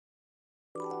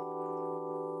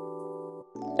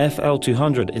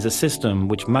FL200 is a system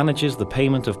which manages the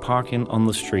payment of parking on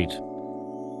the street.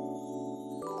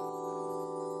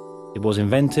 It was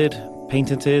invented,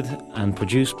 patented and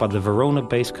produced by the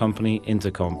Verona-based company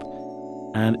Intercomp,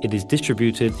 and it is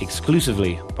distributed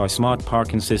exclusively by Smart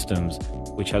Parking Systems,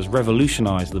 which has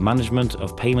revolutionized the management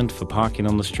of payment for parking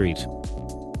on the street.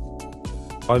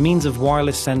 By means of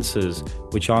wireless sensors,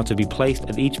 which are to be placed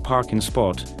at each parking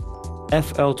spot,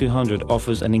 FL200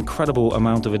 offers an incredible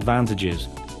amount of advantages,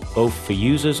 both for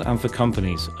users and for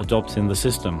companies adopting the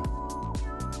system.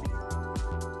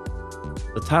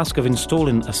 The task of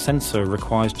installing a sensor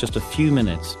requires just a few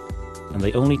minutes, and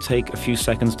they only take a few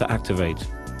seconds to activate.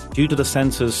 Due to the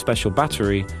sensor's special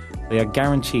battery, they are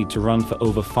guaranteed to run for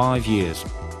over 5 years.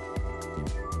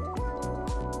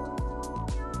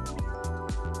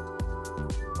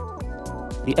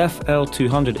 The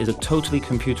FL200 is a totally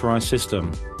computerized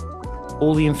system.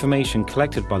 All the information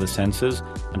collected by the sensors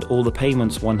and all the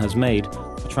payments one has made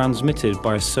are transmitted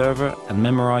by a server and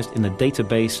memorized in a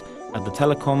database at the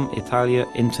Telecom Italia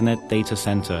Internet Data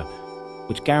Center,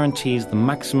 which guarantees the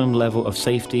maximum level of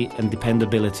safety and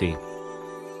dependability.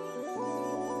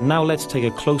 Now let's take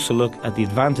a closer look at the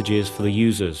advantages for the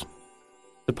users.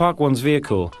 To park one's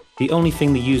vehicle, the only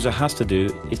thing the user has to do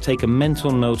is take a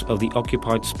mental note of the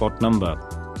occupied spot number,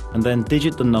 and then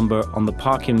digit the number on the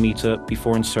parking meter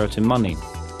before inserting money.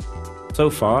 So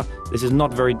far, this is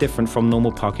not very different from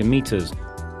normal parking meters,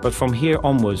 but from here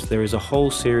onwards there is a whole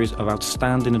series of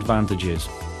outstanding advantages.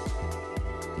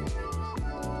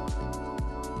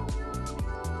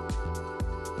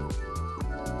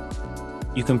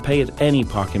 You can pay at any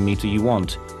parking meter you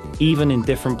want, even in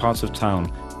different parts of town,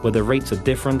 where the rates are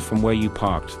different from where you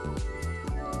parked.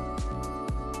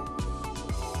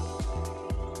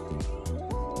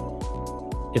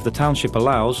 If the township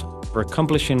allows, for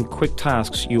accomplishing quick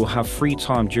tasks you will have free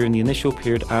time during the initial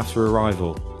period after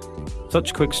arrival.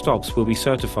 Such quick stops will be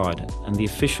certified, and the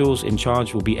officials in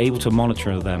charge will be able to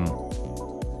monitor them.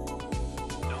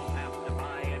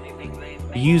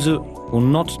 The user will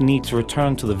not need to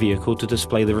return to the vehicle to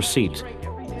display the receipt,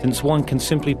 since one can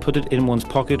simply put it in one's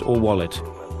pocket or wallet.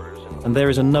 And there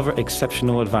is another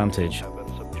exceptional advantage.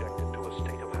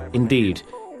 Indeed,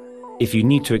 if you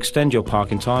need to extend your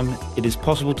parking time, it is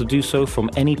possible to do so from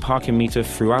any parking meter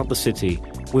throughout the city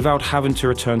without having to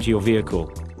return to your vehicle.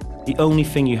 The only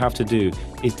thing you have to do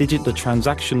is digit the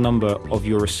transaction number of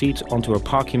your receipt onto a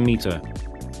parking meter.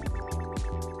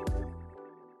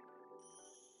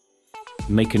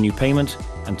 Make a new payment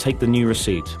and take the new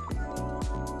receipt.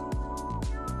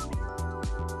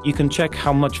 You can check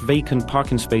how much vacant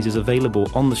parking space is available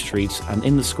on the streets and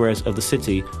in the squares of the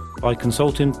city by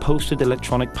consulting posted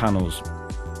electronic panels.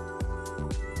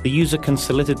 The user can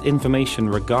solicit information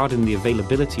regarding the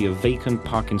availability of vacant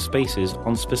parking spaces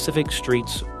on specific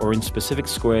streets or in specific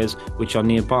squares which are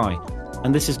nearby,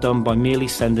 and this is done by merely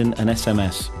sending an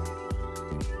SMS.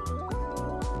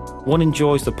 One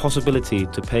enjoys the possibility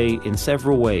to pay in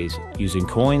several ways, using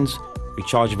coins,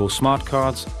 rechargeable smart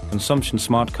cards, consumption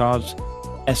smart cards,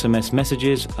 SMS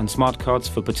messages and smart cards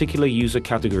for particular user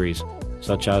categories,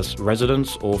 such as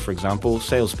residents or, for example,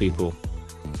 salespeople.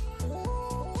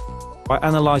 By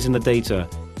analyzing the data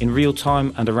in real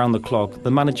time and around the clock,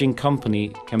 the managing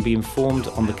company can be informed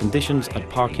on the conditions at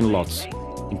parking lots,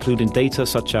 including data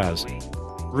such as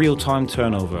real-time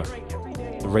turnover,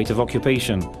 the rate of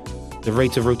occupation, the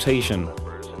rate of rotation,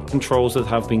 controls that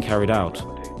have been carried out,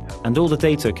 and all the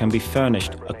data can be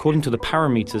furnished according to the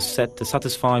parameters set to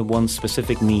satisfy one's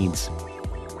specific needs.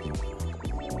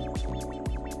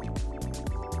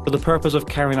 For the purpose of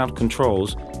carrying out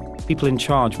controls, people in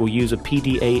charge will use a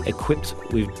PDA equipped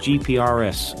with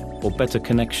GPRS or better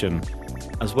connection,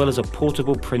 as well as a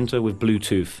portable printer with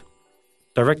Bluetooth.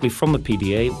 Directly from the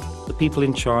PDA, the people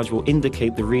in charge will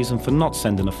indicate the reason for not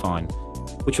sending a fine,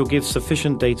 which will give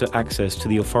sufficient data access to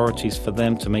the authorities for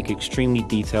them to make extremely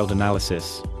detailed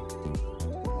analysis.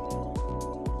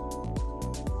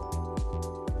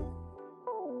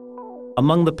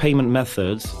 Among the payment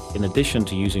methods, in addition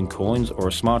to using coins or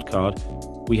a smart card,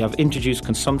 we have introduced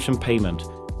consumption payment,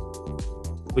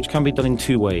 which can be done in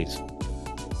two ways.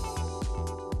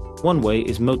 One way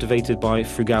is motivated by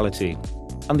frugality,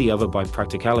 and the other by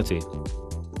practicality.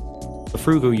 For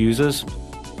frugal users,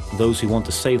 those who want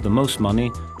to save the most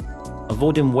money,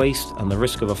 avoiding waste and the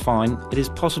risk of a fine, it is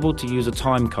possible to use a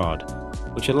time card,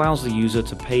 which allows the user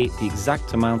to pay the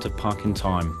exact amount of parking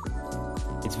time.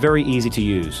 It's very easy to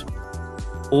use.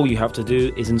 All you have to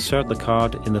do is insert the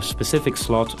card in the specific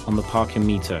slot on the parking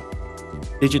meter,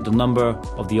 digit the number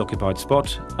of the occupied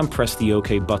spot and press the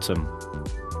OK button.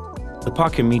 The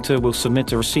parking meter will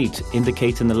submit a receipt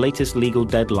indicating the latest legal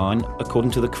deadline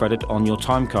according to the credit on your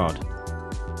time card.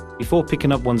 Before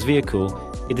picking up one's vehicle,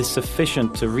 it is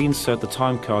sufficient to reinsert the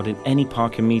time card in any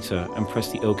parking meter and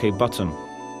press the OK button.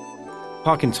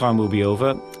 Parking time will be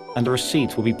over and a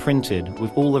receipt will be printed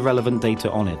with all the relevant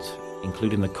data on it,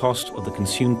 including the cost of the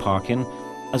consumed parking,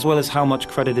 as well as how much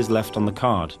credit is left on the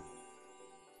card.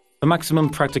 For maximum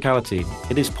practicality,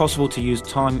 it is possible to use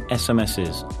time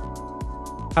SMSs.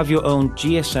 Have your own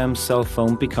GSM cell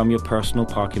phone become your personal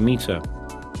parking meter.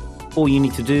 All you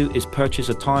need to do is purchase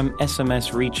a time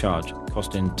SMS recharge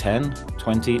costing 10,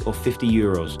 20 or 50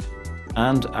 euros,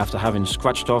 and after having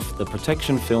scratched off the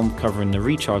protection film covering the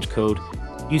recharge code,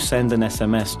 you send an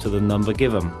SMS to the number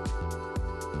given.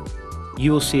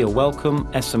 You will see a welcome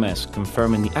SMS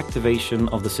confirming the activation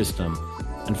of the system,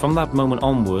 and from that moment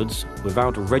onwards,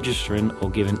 without registering or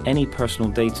giving any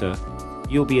personal data,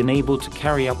 you'll be enabled to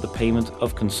carry out the payment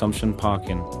of consumption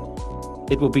parking.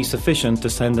 It will be sufficient to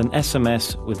send an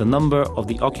SMS with the number of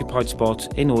the occupied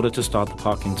spot in order to start the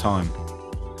parking time.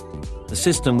 The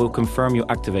system will confirm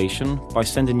your activation by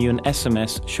sending you an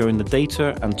SMS showing the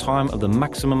data and time of the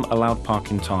maximum allowed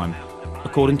parking time,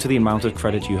 according to the amount of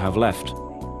credit you have left.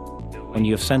 When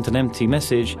you have sent an empty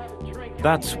message,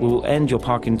 that will end your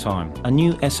parking time. A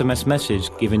new SMS message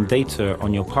giving data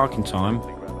on your parking time,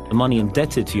 the money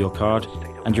indebted to your card,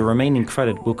 and your remaining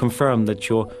credit will confirm that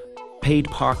your paid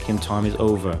parking time is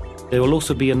over. There will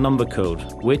also be a number code,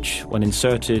 which, when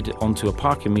inserted onto a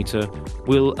parking meter,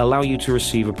 will allow you to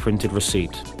receive a printed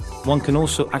receipt. One can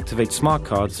also activate smart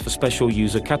cards for special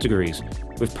user categories,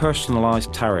 with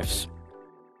personalized tariffs.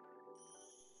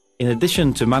 In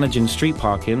addition to managing street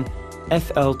parking,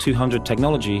 FL200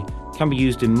 technology can be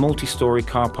used in multi-story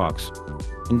car parks.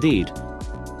 Indeed,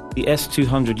 the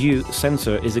S200U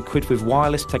sensor is equipped with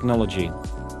wireless technology,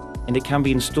 and it can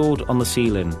be installed on the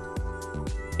ceiling.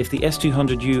 If the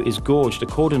S200U is gauged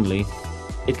accordingly,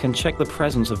 it can check the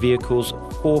presence of vehicles'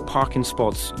 4 parking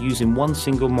spots using one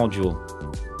single module.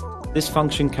 This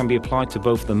function can be applied to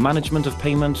both the management of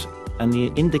payment and the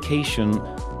indication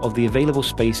of the available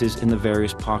spaces in the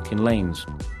various parking lanes.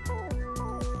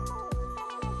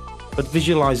 But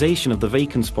visualization of the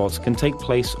vacant spots can take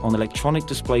place on electronic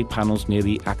display panels near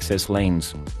the access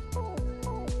lanes.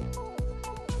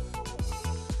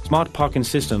 Smart Parking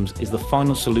Systems is the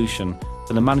final solution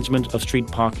for the management of street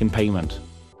parking payment.